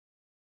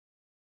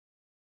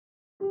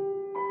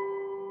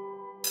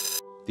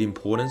The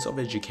importance of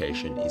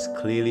education is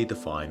clearly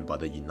defined by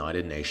the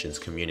United Nations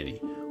community,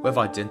 who have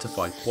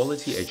identified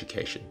quality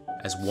education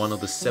as one of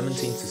the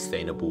 17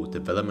 Sustainable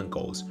Development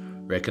Goals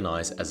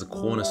recognized as a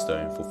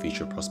cornerstone for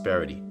future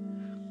prosperity.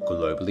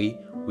 Globally,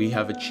 we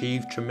have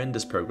achieved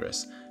tremendous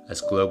progress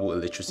as global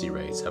illiteracy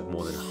rates have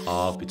more than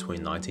halved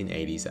between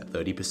 1980s at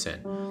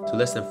 30% to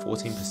less than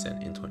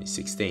 14% in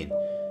 2016.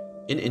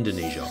 In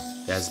Indonesia,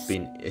 there has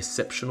been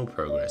exceptional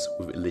progress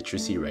with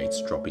illiteracy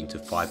rates dropping to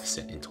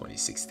 5% in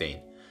 2016.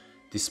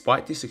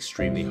 Despite this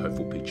extremely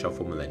hopeful picture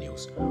for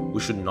millennials, we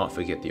should not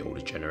forget the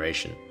older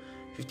generation.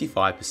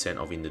 55%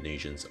 of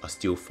Indonesians are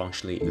still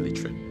functionally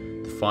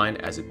illiterate, defined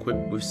as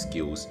equipped with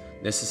skills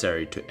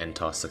necessary to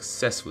enter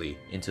successfully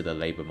into the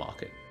labor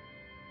market.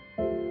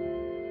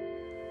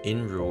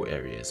 In rural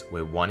areas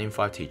where 1 in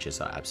 5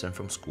 teachers are absent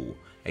from school,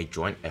 a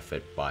joint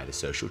effort by the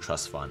Social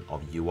Trust Fund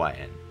of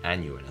UIN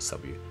and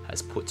UNSW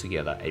has put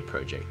together a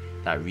project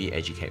that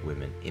re-educate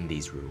women in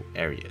these rural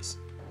areas.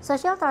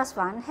 Social Trust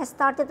Fund has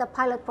started a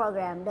pilot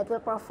program that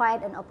will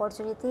provide an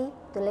opportunity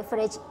to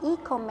leverage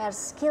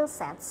e-commerce skill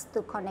sets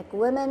to connect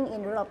women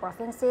in rural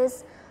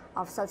provinces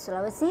of South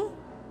Sulawesi,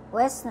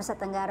 West Nusa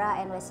Tenggara,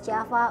 and West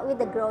Java with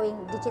the growing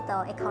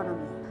digital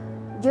economy.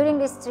 During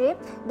this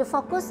trip, the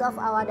focus of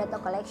our data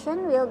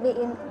collection will be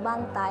in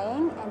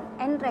Bantaeng and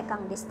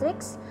Enrekang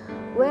districts,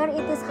 where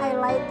it is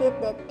highlighted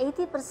that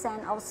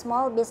 80% of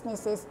small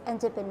businesses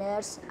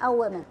entrepreneurs are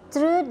women.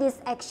 Through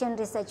this action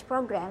research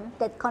program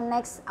that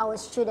connects our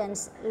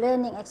students'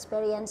 learning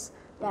experience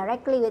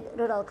directly with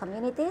rural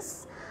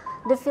communities,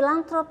 the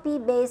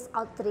philanthropy-based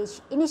outreach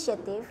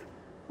initiative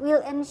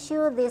will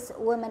ensure these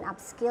women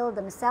upskill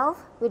themselves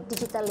with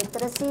digital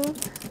literacy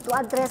to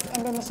address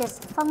Indonesia's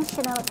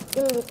functional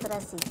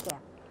illiteracy gap.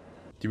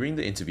 During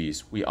the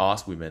interviews, we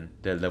asked women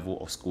their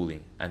level of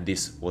schooling, and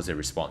this was their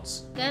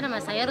response.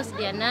 Nama saya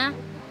Rusdiana,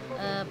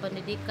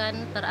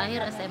 pendidikan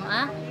terakhir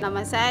SMA.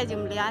 Nama saya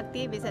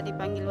Jumliati, bisa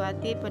dipanggil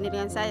Wati,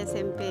 pendidikan saya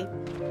SMP.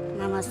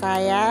 Nama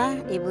saya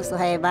Ibu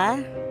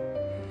Suhaiba,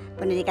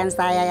 pendidikan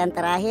saya yang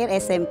terakhir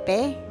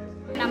SMP.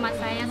 Nama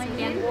saya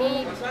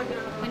Sudianti,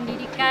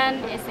 pendidikan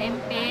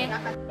SMP.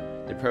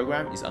 The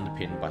program is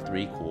underpinned by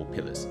 3 core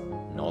pillars: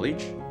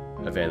 knowledge,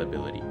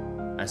 availability,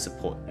 and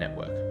support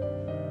network.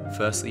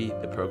 Firstly,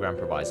 the program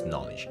provides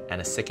knowledge and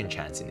a second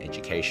chance in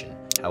education.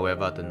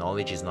 However, the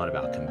knowledge is not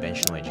about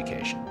conventional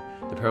education.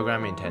 The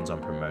program intends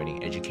on promoting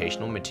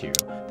educational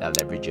material that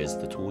leverages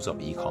the tools of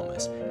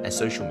e-commerce and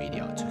social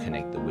media to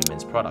connect the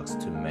women's products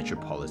to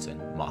metropolitan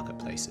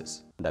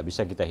marketplaces. Tidak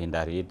bisa kita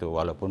hindari itu,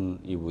 walaupun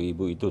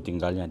ibu-ibu itu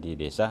tinggalnya di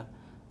desa,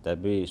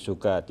 tapi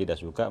suka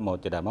tidak suka, mau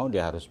tidak mau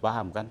dia harus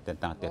paham kan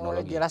tentang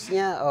teknologi.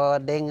 Jelasnya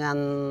dengan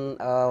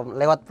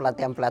lewat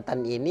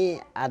pelatihan-pelatihan ini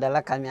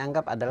adalah kami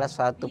anggap adalah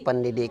suatu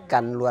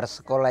pendidikan luar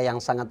sekolah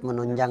yang sangat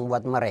menunjang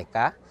buat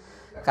mereka,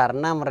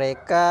 karena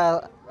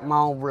mereka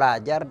mau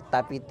belajar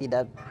tapi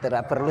tidak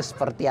perlu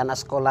seperti anak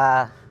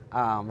sekolah.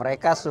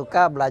 Mereka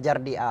suka belajar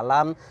di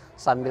alam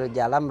sambil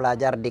jalan,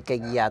 belajar di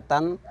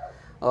kegiatan,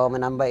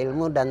 menambah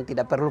ilmu dan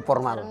tidak perlu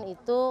formal.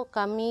 Itu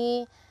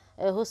kami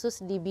khusus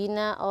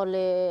dibina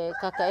oleh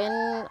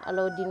KKN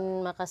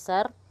Alauddin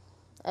Makassar,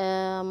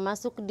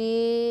 masuk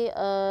di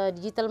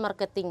digital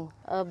marketing,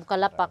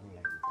 Bukalapak,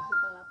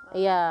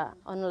 ya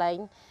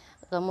online.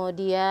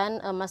 Kemudian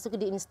masuk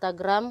di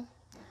Instagram,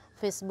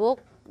 Facebook,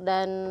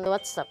 dan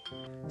WhatsApp.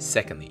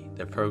 Secondly,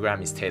 the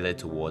program is tailored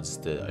towards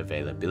the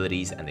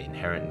availabilities and the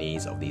inherent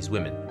needs of these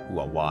women,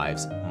 who are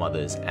wives,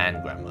 mothers,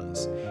 and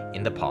grandmothers. In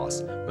the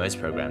past, most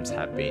programs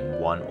have been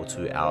 1 or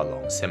 2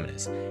 hour-long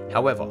seminars.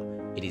 However,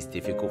 it is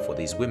difficult for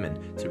these women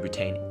to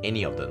retain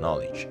any of the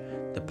knowledge.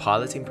 The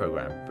piloting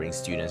program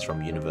brings students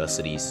from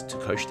universities to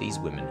coach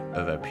these women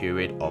over a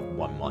period of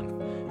 1 month,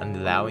 and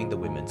allowing the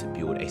women to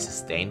build a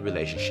sustained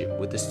relationship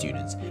with the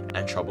students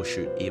and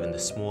troubleshoot even the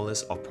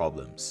smallest of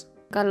problems.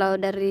 Kalau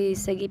dari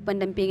segi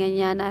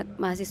pendampingannya anak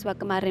mahasiswa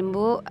kemarin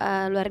Bu,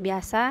 luar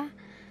biasa.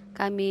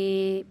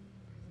 Kami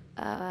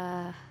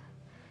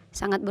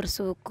sangat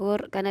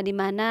bersyukur karena di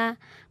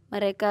mana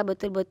mereka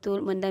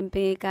betul-betul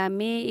mendampingi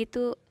kami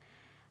itu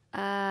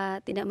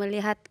tidak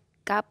melihat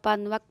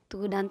kapan,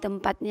 waktu, dan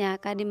tempatnya.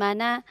 Karena di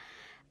mana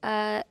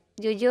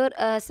jujur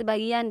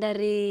sebagian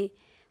dari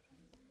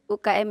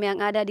UKM yang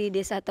ada di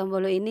Desa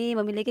Tombolo ini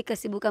memiliki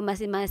kesibukan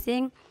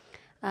masing-masing.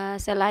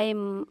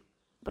 Selain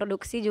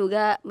produksi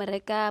juga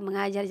mereka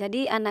mengajar.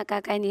 Jadi anak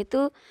KKN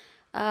itu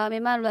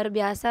memang luar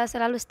biasa,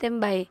 selalu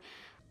standby.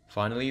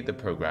 Finally, the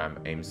program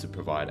aims to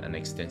provide an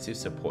extensive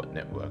support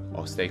network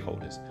of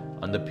stakeholders,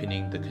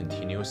 underpinning the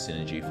continuous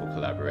synergy for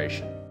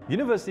collaboration.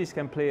 Universities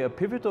can play a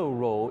pivotal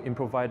role in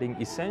providing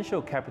essential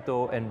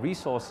capital and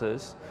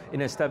resources in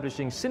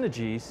establishing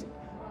synergies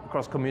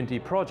across community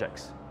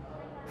projects.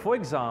 For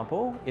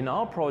example, in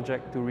our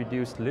project to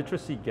reduce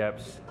literacy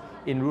gaps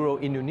in rural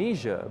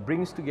Indonesia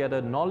brings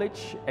together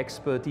knowledge,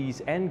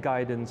 expertise, and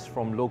guidance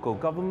from local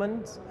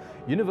governments,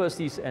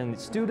 universities and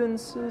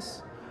students,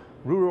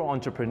 rural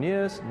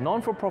entrepreneurs,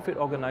 non-for-profit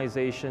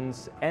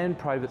organizations, and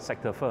private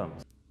sector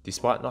firms.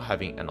 Despite not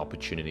having an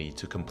opportunity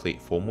to complete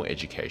formal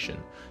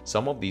education,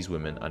 some of these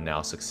women are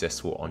now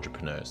successful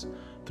entrepreneurs.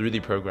 Through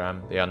the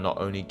program, they are not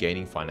only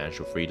gaining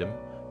financial freedom,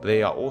 but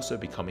they are also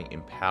becoming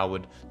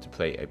empowered to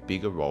play a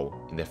bigger role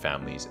in their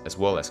families as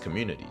well as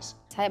communities.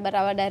 Saya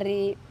berawal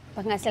dari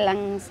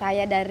penghasilan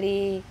saya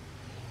dari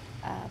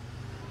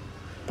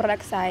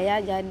produk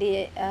saya,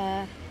 jadi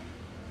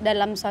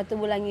dalam 1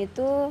 bulan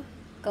itu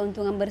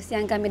keuntungan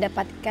bersih yang kami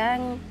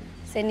dapatkan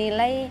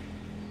senilai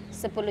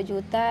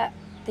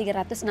 10.360.000.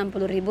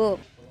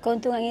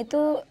 Keuntungan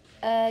itu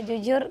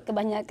jujur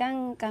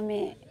kebanyakan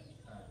kami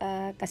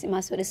kasih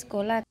masuk di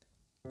sekolah.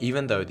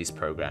 Even though this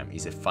program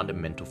is a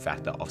fundamental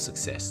factor of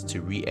success to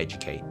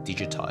re-educate,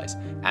 digitize,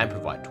 and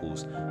provide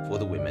tools for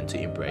the women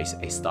to embrace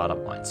a startup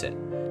mindset,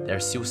 there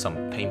are still some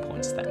pain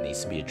points that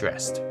needs to be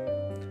addressed.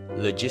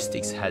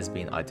 Logistics has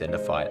been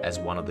identified as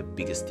one of the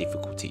biggest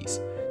difficulties.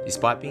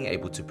 Despite being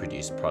able to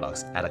produce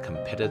products at a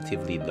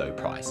competitively low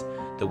price,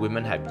 the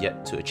women have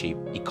yet to achieve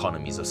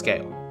economies of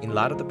scale. In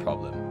light of the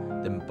problem,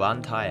 the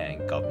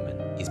Bantayan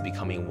government is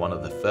becoming one of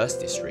the first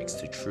districts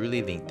to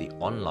truly link the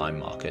online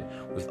market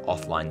with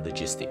offline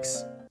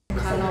logistics.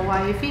 Kalau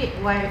wifi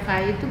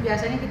itu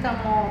biasanya kita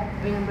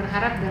ingin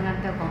berharap dengan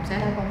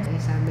Telkomsel,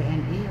 desa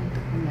BNI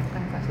untuk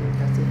menyiapkan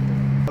fasilitas itu.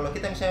 Kalau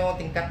kita misalnya mau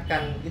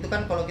tingkatkan, itu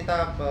kan kalau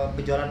kita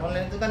penjualan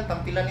online itu kan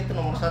tampilan itu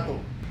nomor 1.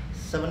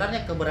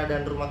 Sebenarnya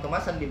keberadaan rumah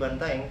kemasan di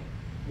Bantaeng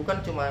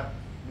bukan cuma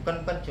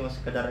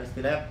sekedar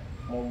istilahnya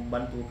mau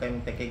bantu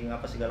UMKM packaging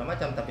apa segala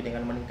macam, tapi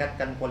dengan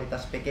meningkatkan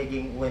kualitas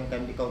packaging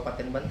UMKM di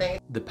Kabupaten Bantaeng.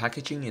 The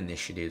packaging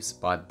initiatives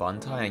by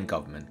Bantayan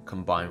government,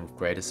 combined with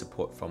greater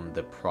support from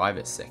the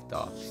private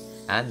sector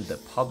and the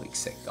public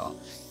sector,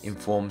 in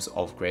forms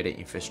of greater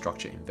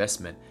infrastructure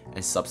investment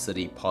and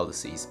subsidy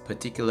policies,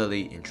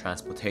 particularly in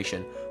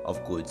transportation of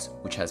goods,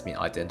 which has been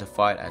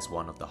identified as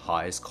one of the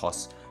highest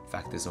cost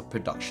factors of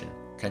production,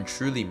 can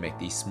truly make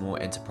these small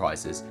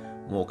enterprises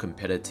more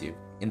competitive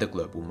in the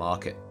global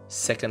market.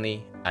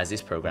 Secondly, as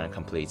this program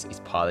completes its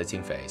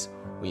piloting phase,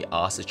 we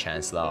asked the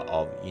Chancellor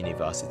of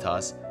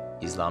Universitas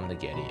Islam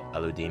Negeri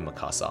Alauddin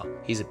Makassar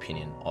his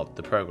opinion of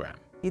the program.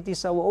 It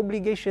is our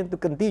obligation to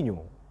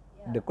continue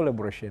the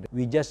collaboration.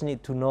 We just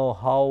need to know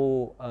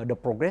how the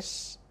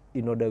progress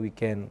in order we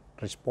can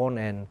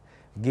respond and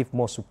give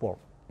more support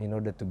in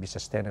order to be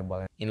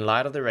sustainable. In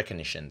light of the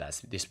recognition that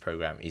this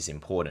program is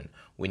important,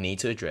 we need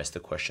to address the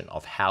question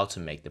of how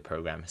to make the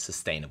program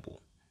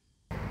sustainable.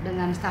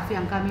 Dengan staf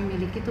yang kami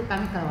miliki itu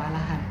kami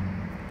kewalahan.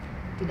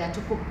 Tidak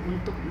cukup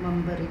untuk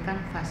memberikan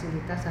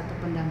fasilitas atau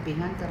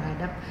pendampingan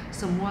terhadap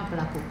semua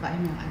pelaku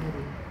UKM yang ada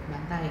di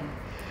Bantaeng.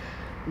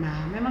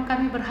 Nah, memang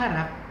kami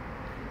berharap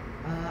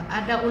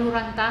ada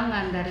uluran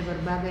tangan dari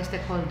berbagai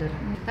stakeholder,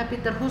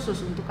 tapi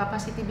terkhusus untuk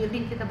capacity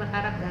building kita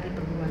berharap dari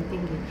perguruan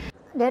tinggi.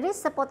 There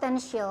is a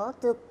potential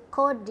to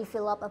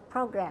co-develop a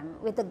program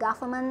with the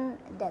government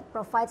that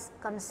provides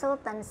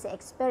consultancy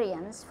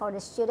experience for the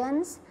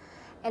students,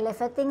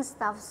 elevating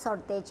staff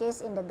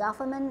shortages in the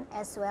government,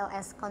 as well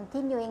as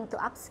continuing to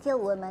upskill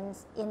women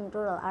in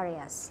rural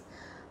areas.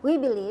 We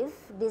believe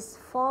this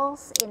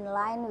falls in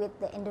line with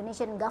the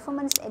Indonesian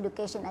government's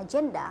education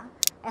agenda,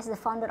 as the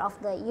founder of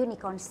the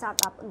unicorn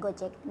startup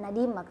Gojek,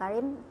 Nadiem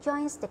Makarim,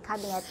 joins the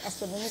cabinet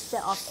as the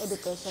Minister of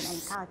Education and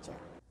Culture.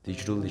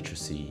 Digital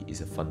literacy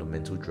is a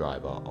fundamental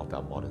driver of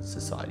our modern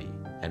society,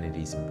 and it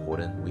is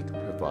important we can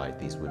provide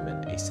these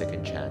women a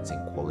second chance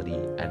in quality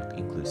and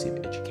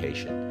inclusive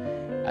education.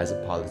 As a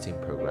piloting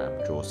program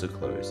draws to a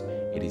close,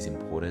 it is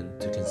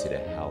important to consider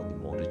how the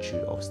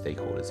multitude of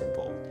stakeholders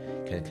involved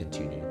can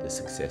continue the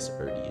success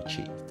already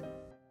achieved.